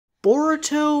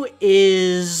Boruto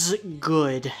is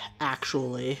good,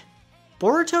 actually.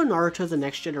 Boruto Naruto The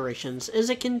Next Generations is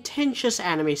a contentious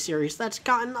anime series that's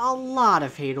gotten a lot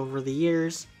of hate over the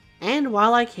years, and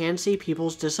while I can see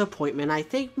people's disappointment, I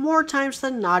think more times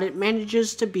than not it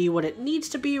manages to be what it needs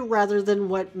to be rather than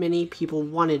what many people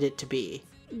wanted it to be.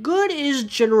 Good is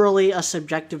generally a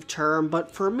subjective term, but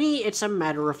for me it's a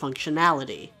matter of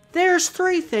functionality. There's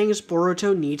 3 things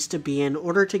Boruto needs to be in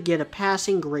order to get a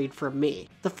passing grade from me.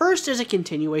 The first is a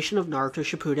continuation of Naruto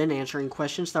Shippuden answering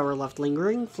questions that were left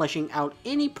lingering, fleshing out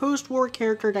any post-war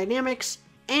character dynamics,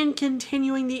 and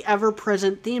continuing the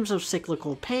ever-present themes of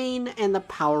cyclical pain and the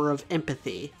power of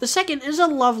empathy. The second is a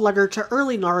love letter to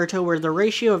early Naruto where the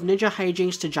ratio of ninja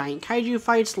hijinks to giant kaiju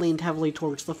fights leaned heavily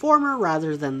towards the former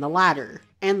rather than the latter.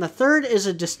 And the third is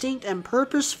a distinct and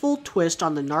purposeful twist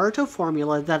on the Naruto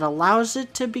formula that allows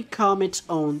it to become its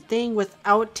own thing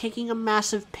without taking a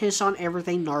massive piss on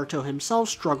everything Naruto himself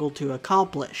struggled to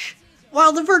accomplish.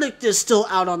 While the verdict is still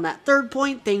out on that third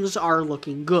point, things are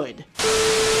looking good.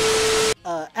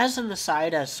 As an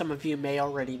aside, as some of you may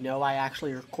already know, I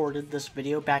actually recorded this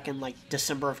video back in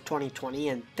December of 2020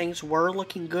 and things were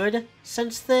looking good.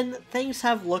 Since then, things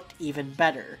have looked even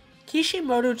better.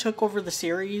 Kishimoto took over the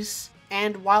series,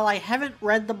 and while I haven't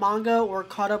read the manga or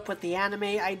caught up with the anime,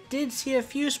 I did see a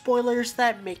few spoilers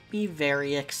that make me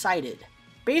very excited.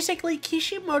 Basically,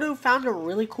 Kishimoto found a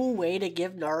really cool way to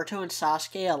give Naruto and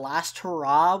Sasuke a last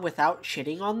hurrah without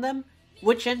shitting on them,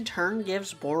 which in turn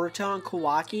gives Boruto and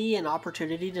Kawaki an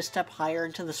opportunity to step higher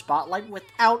into the spotlight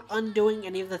without undoing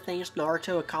any of the things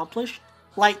Naruto accomplished.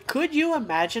 Could you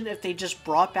imagine if they just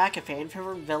brought back a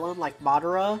fan-favorite villain like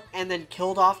Madara, and then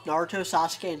killed off Naruto,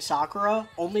 Sasuke, and Sakura,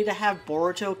 only to have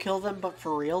Boruto kill them but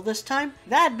for real this time?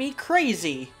 That'd be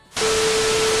crazy!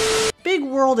 Big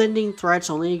world-ending threats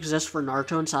only exist for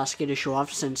Naruto and Sasuke to show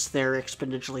off since they're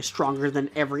exponentially stronger than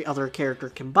every other character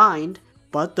combined,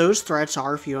 but those threats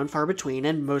are few and far between,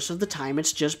 and most of the time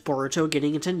it's just Boruto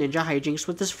getting into ninja hijinks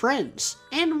with his friends.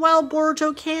 And while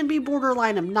Boruto can be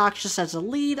borderline obnoxious as a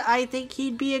lead, I think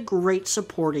he'd be a great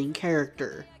supporting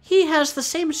character. He has the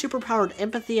same superpowered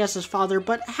empathy as his father,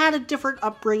 but had a different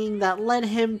upbringing that led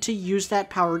him to use that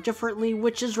power differently,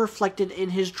 which is reflected in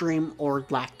his dream or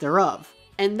lack thereof.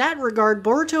 In that regard,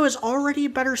 Boruto is already a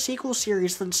better sequel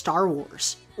series than Star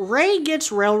Wars. Rey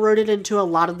gets railroaded into a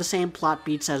lot of the same plot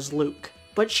beats as Luke,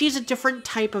 but she's a different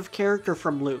type of character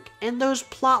from Luke, and those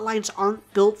plot lines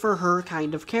aren't built for her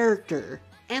kind of character.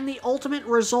 And the ultimate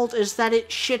result is that it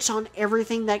shits on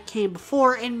everything that came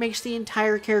before and makes the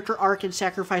entire character arc and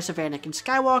sacrifice of Anakin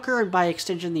Skywalker, and by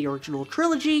extension the original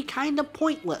trilogy, kinda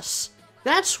pointless.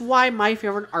 That's why my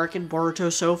favorite arc in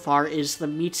Boruto so far is the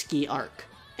Mitsuki arc.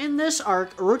 In this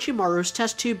arc, Orochimaru's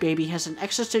test tube baby has an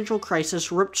existential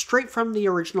crisis ripped straight from the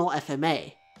original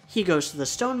FMA. He goes to the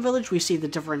Stone Village, we see the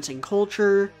difference in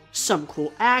culture, some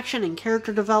cool action and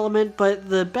character development, but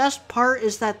the best part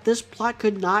is that this plot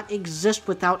could not exist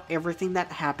without everything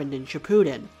that happened in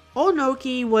Shippuden.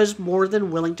 Onoki was more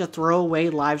than willing to throw away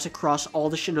lives across all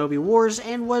the shinobi wars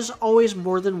and was always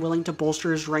more than willing to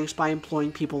bolster his ranks by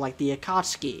employing people like the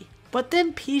Akatsuki. But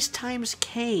then peace times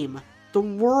came. The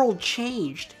world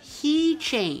changed. He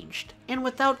changed. And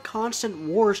without constant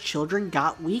wars, children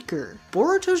got weaker.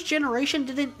 Boruto's generation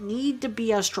didn't need to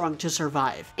be as strong to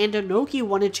survive, and Onoki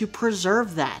wanted to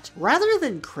preserve that. Rather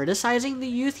than criticizing the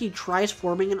youth, he tries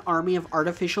forming an army of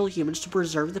artificial humans to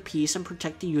preserve the peace and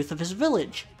protect the youth of his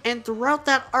village. And throughout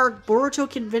that arc, Boruto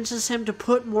convinces him to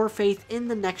put more faith in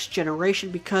the next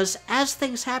generation because, as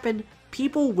things happen,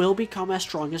 people will become as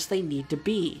strong as they need to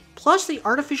be. Plus, the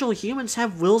artificial humans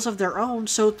have wills of their own,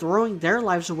 so throwing their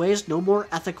lives away is no more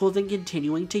ethical than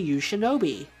continuing to use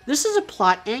shinobi. This is a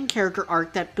plot and character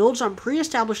arc that builds on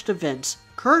pre-established events,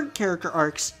 current character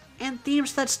arcs, and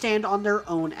themes that stand on their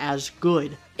own as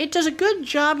good. It does a good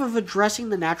job of addressing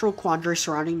the natural quandary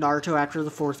surrounding Naruto after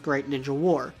the Fourth Great Ninja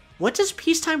War. What does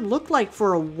peacetime look like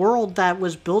for a world that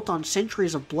was built on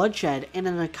centuries of bloodshed and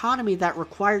an economy that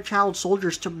required child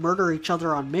soldiers to murder each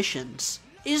other on missions?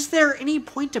 Is there any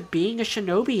point to being a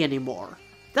shinobi anymore?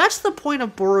 That's the point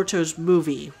of Boruto's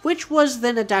movie, which was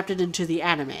then adapted into the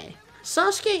anime.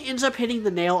 Sasuke ends up hitting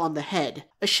the nail on the head.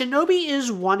 A shinobi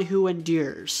is one who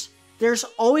endures. There's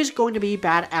always going to be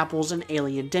bad apples and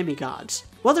alien demigods.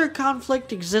 Whether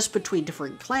conflict exists between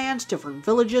different clans, different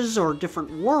villages, or different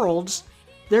worlds,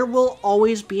 there will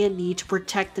always be a need to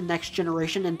protect the next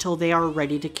generation until they are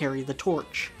ready to carry the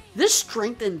torch. This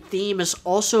strength and theme is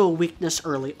also a weakness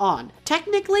early on.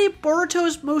 Technically, Boruto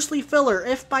is mostly filler,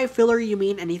 if by filler you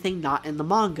mean anything not in the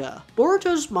manga.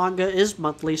 Boruto's manga is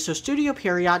monthly, so Studio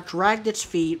Pierrot dragged its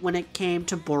feet when it came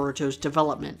to Boruto's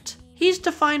development. He's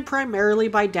defined primarily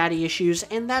by daddy issues,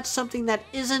 and that's something that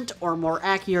isn't, or more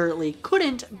accurately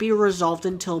couldn't, be resolved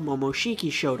until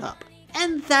Momoshiki showed up.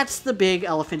 And that's the big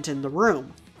elephant in the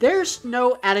room. There's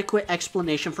no adequate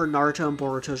explanation for Naruto and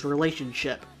Boruto's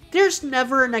relationship. There's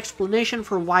never an explanation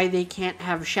for why they can't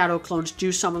have shadow clones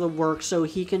do some of the work so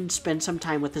he can spend some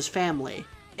time with his family.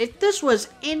 If this was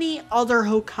any other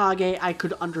Hokage, I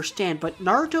could understand, but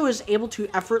Naruto is able to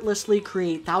effortlessly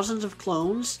create thousands of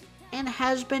clones, and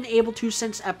has been able to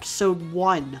since episode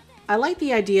 1. I like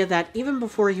the idea that even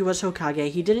before he was Hokage,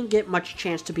 he didn't get much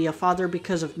chance to be a father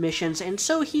because of missions, and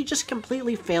so he just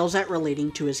completely fails at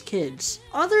relating to his kids.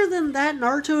 Other than that,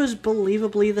 Naruto is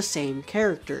believably the same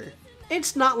character.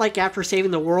 It's not like after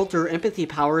saving the world through empathy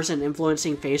powers and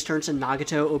influencing face turns in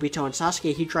Nagato, Obito, and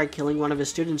Sasuke, he tried killing one of his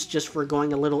students just for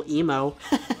going a little emo.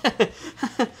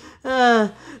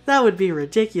 That would be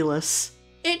ridiculous.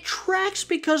 It tracks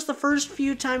because the first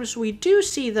few times we do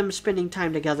see them spending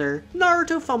time together,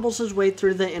 Naruto fumbles his way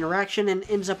through the interaction and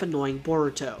ends up annoying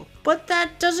Boruto. But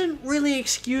that doesn't really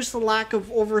excuse the lack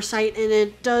of oversight, and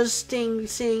it does sting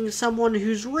seeing someone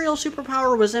whose real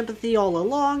superpower was empathy all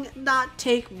along not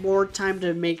take more time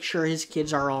to make sure his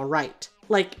kids are alright.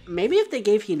 Like, maybe if they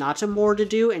gave Hinata more to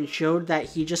do and showed that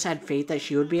he just had faith that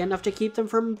she would be enough to keep them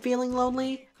from feeling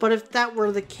lonely. But if that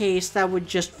were the case, that would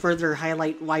just further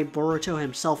highlight why Boruto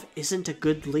himself isn't a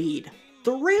good lead.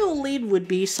 The real lead would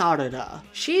be Sarada.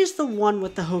 She's the one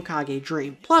with the Hokage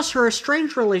dream. Plus, her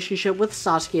estranged relationship with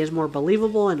Sasuke is more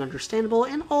believable and understandable,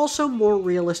 and also more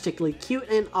realistically cute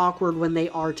and awkward when they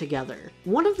are together.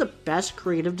 One of the best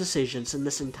creative decisions in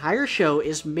this entire show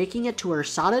is making it to where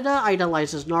Sarada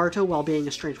idolizes Naruto while being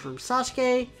estranged from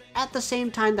Sasuke, at the same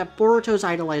time that Boruto's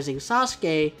idolizing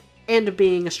Sasuke, and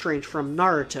being estranged from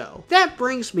Naruto. That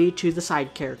brings me to the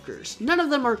side characters. None of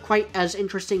them are quite as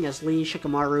interesting as Lee,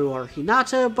 Shikamaru, or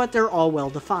Hinata, but they're all well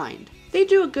defined. They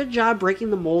do a good job breaking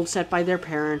the mold set by their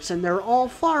parents, and they're all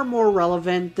far more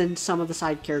relevant than some of the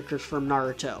side characters from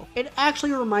Naruto. It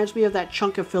actually reminds me of that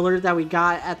chunk of filler that we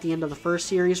got at the end of the first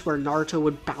series where Naruto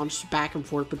would bounce back and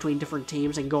forth between different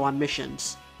teams and go on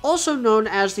missions. Also known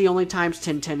as the only times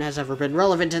Tintin has ever been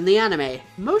relevant in the anime.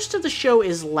 Most of the show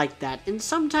is like that, and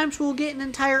sometimes we'll get an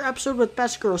entire episode with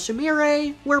Best Girl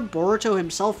Sumire, where Boruto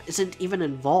himself isn't even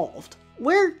involved.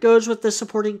 Where it goes with the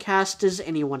supporting cast is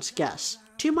anyone's guess.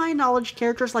 To my knowledge,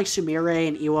 characters like Sumire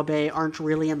and Iwabe aren't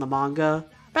really in the manga.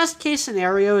 Best case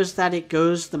scenario is that it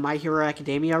goes the My Hero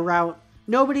Academia route.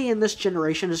 Nobody in this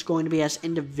generation is going to be as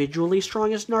individually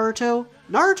strong as Naruto.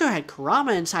 Naruto had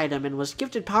Kurama inside him and was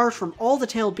gifted powers from all the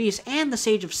tailed beasts and the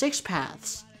Sage of Six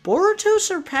Paths. Boruto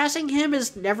surpassing him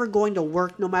is never going to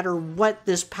work no matter what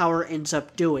this power ends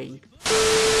up doing.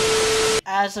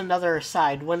 As another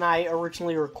aside, when I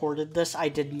originally recorded this, I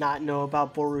did not know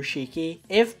about Borushiki.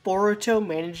 If Boruto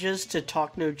manages to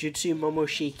talk no jutsu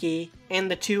Momoshiki, and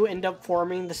the two end up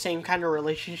forming the same kind of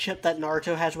relationship that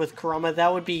Naruto has with Kurama,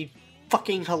 that would be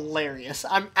fucking hilarious.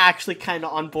 I'm actually kind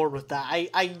of on board with that.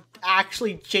 I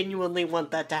actually genuinely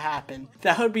want that to happen.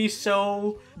 That would be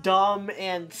so dumb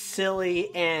and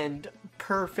silly and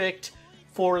perfect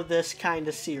for this kind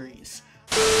of series.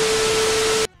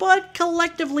 But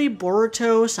collectively,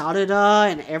 Boruto,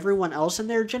 Sarada, and everyone else in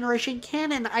their generation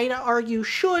can, and I'd argue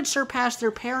should, surpass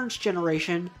their parents'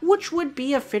 generation, which would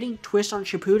be a fitting twist on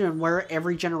Shippuden, where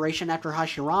every generation after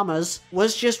Hashirama's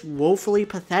was just woefully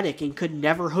pathetic and could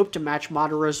never hope to match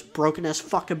Madara's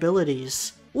broken-as-fuck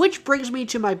abilities. Which brings me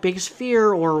to my biggest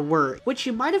fear or worry, which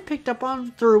you might have picked up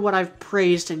on through what I've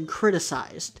praised and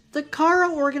criticized. The Kara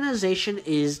organization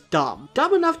is dumb.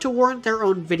 Dumb enough to warrant their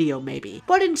own video maybe.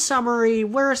 But in summary,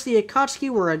 whereas the Akatsuki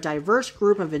were a diverse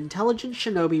group of intelligent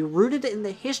shinobi rooted in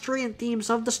the history and themes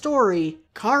of the story,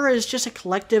 Kara is just a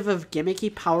collective of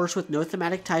gimmicky powers with no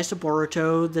thematic ties to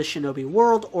Boruto, the shinobi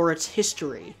world, or its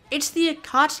history. It's the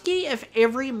Akatsuki if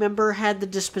every member had the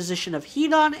disposition of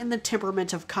Hidan and the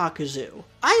temperament of Kakuzu.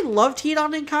 I loved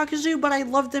Hidan and Kakuzu, but I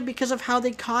loved them because of how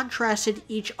they contrasted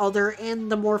each other and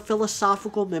the more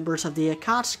philosophical members of the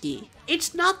Akatsuki.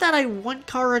 It's not that I want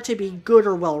Kara to be good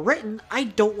or well written, I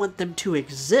don't want them to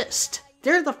exist.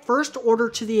 They're the first order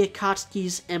to the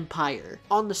Akatsuki's empire.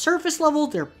 On the surface level,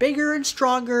 they're bigger and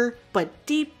stronger, but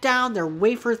deep down, they're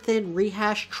wafer-thin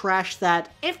rehashed trash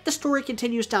that, if the story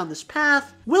continues down this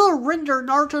path, will render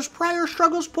Naruto's prior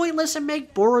struggles pointless and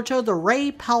make Boruto the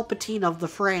Rey Palpatine of the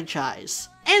franchise.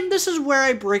 And this is where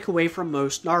I break away from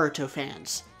most Naruto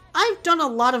fans. I've done a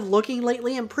lot of looking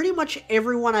lately, and pretty much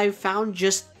everyone I've found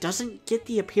just doesn't get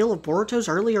the appeal of Boruto's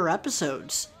earlier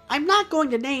episodes. I'm not going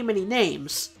to name any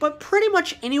names, but pretty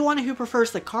much anyone who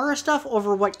prefers the Kara stuff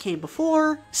over what came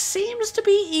before seems to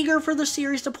be eager for the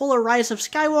series to pull a Rise of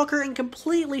Skywalker and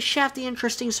completely shaft the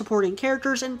interesting supporting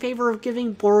characters in favor of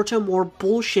giving Boruto more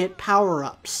bullshit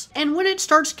power-ups. And when it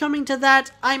starts coming to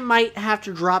that, I might have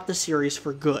to drop the series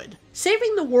for good.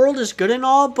 Saving the world is good and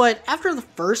all, but after the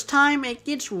first time, it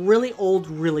gets really old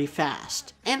really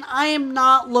fast. And I am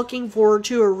not looking forward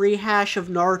to a rehash of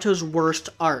Naruto's worst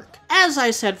arc. As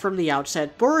I said from the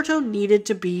outset, Boruto needed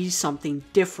to be something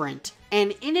different.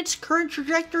 And in its current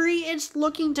trajectory, it's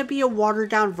looking to be a watered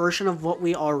down version of what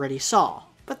we already saw.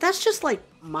 But that's just like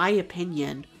my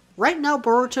opinion. Right now,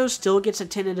 Boruto still gets a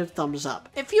tentative thumbs up.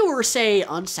 If you were, say,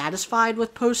 unsatisfied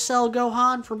with post-Cell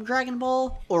Gohan from Dragon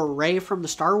Ball, or Rey from the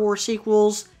Star Wars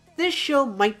sequels, this show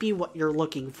might be what you're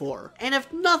looking for. And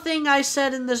if nothing I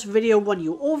said in this video won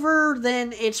you over,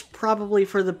 then it's probably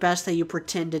for the best that you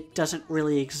pretend it doesn't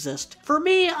really exist. For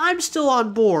me, I'm still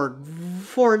on board,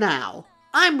 for now.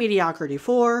 I'm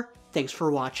Mediocrity4, thanks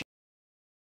for watching.